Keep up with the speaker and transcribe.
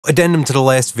Addendum to the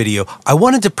last video, I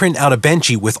wanted to print out a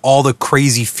Benchy with all the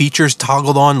crazy features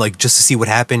toggled on, like just to see what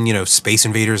happened, you know, Space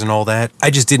Invaders and all that. I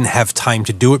just didn't have time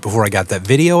to do it before I got that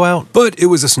video out, but it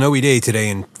was a snowy day today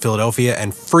in Philadelphia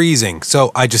and freezing, so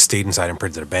I just stayed inside and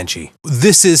printed a Benchy.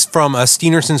 This is from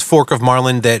Steenerson's Fork of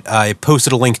Marlin that I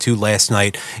posted a link to last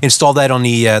night. Installed that on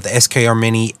the SKR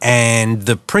Mini, and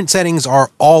the print settings are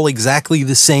all exactly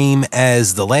the same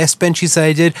as the last Benchies that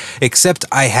I did, except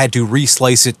I had to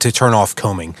reslice it to turn off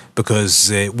combing,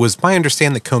 because it was my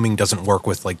understanding that combing doesn't work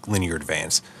with like linear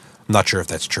advance. I'm not sure if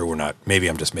that's true or not. Maybe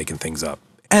I'm just making things up.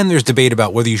 And there's debate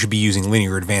about whether you should be using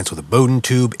linear advance with a Bowden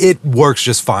tube. It works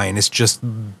just fine. It's just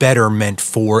better meant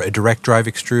for a direct drive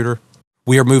extruder.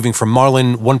 We are moving from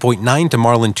Marlin 1.9 to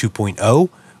Marlin 2.0.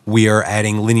 We are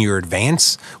adding linear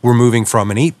advance. We're moving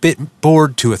from an 8-bit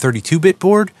board to a 32-bit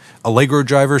board, Allegro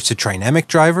drivers to Trinamic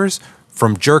drivers,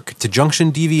 from jerk to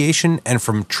junction deviation, and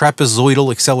from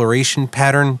trapezoidal acceleration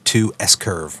pattern to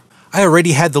S-curve. I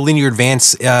already had the linear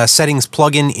advance settings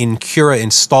plugin in Cura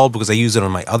installed because I use it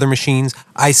on my other machines.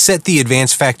 I set the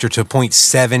advance factor to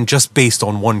 0.7 just based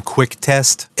on one quick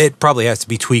test. It probably has to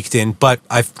be tweaked in, but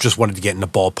I just wanted to get in the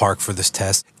ballpark for this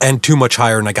test. And too much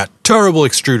higher and I got terrible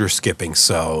extruder skipping,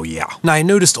 so yeah. Now I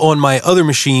noticed on my other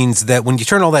machines that when you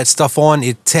turn all that stuff on,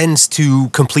 it tends to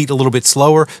complete a little bit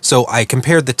slower. So I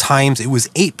compared the times. It was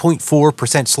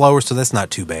 8.4% slower, so that's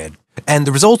not too bad. And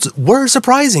the results were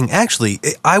surprising, actually.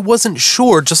 I wasn't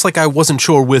sure, just like I wasn't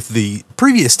sure with the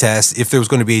previous test, if there was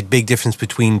going to be a big difference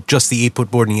between just the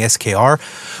 8-bit board and the SKR.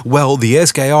 Well, the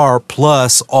SKR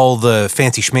plus all the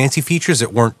fancy schmancy features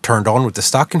that weren't turned on with the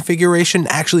stock configuration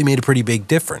actually made a pretty big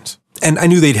difference. And I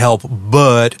knew they'd help,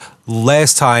 but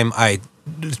last time I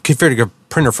configured a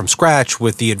printer from scratch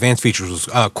with the advanced features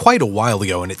was quite a while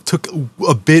ago, and it took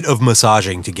a bit of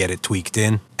massaging to get it tweaked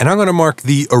in. And I'm going to mark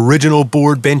the original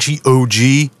board Benchy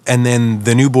OG, and then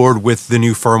the new board with the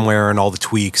new firmware and all the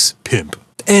tweaks pimp.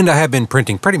 And I have been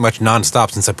printing pretty much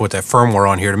non-stop since I put that firmware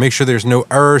on here to make sure there's no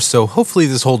errors, so hopefully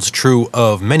this holds true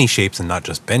of many shapes and not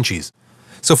just Benchies.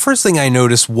 So first thing I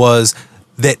noticed was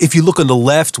that if you look on the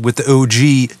left with the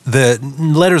OG, the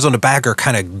letters on the back are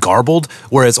kind of garbled,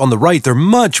 whereas on the right, they're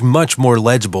much, much more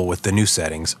legible with the new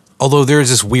settings. Although there's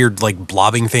this weird like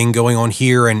blobbing thing going on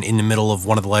here and in the middle of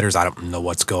one of the letters. I don't know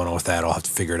what's going on with that. I'll have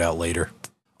to figure it out later.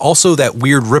 Also, that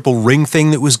weird ripple ring thing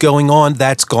that was going on,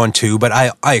 that's gone too, but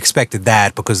I expected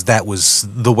that because that was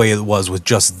the way it was with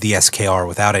just the SKR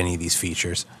without any of these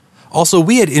features. Also,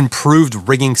 we had improved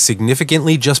rigging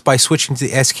significantly just by switching to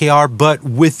the SKR, but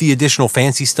with the additional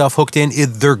fancy stuff hooked in,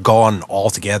 they're gone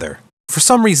altogether. For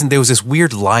some reason, there was this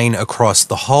weird line across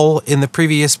the hull in the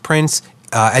previous prints.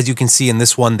 As you can see in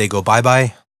this one, they go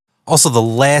bye-bye. Also, the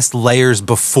last layers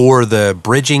before the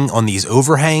bridging on these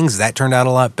overhangs, that turned out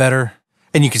a lot better.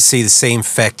 And you can see the same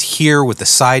effect here with the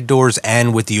side doors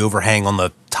and with the overhang on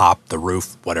the top, the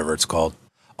roof, whatever it's called.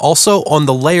 Also, on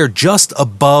the layer just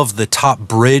above the top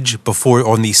bridge before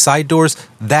on these side doors,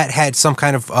 that had some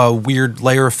kind of weird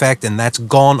layer effect, and that's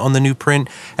gone on the new print,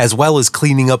 as well as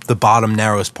cleaning up the bottom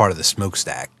narrowest part of the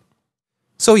smokestack.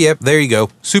 So yep, there you go.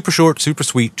 Super short, super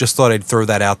sweet. Just thought I'd throw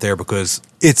that out there because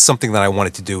it's something that I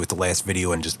wanted to do with the last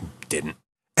video and just didn't.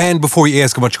 And before you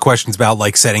ask a bunch of questions about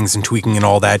like settings and tweaking and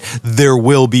all that, there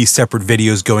will be separate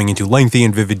videos going into lengthy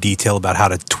and vivid detail about how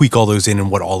to tweak all those in and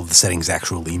what all of the settings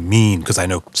actually mean, because I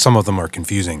know some of them are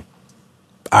confusing.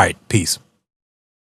 All right, peace.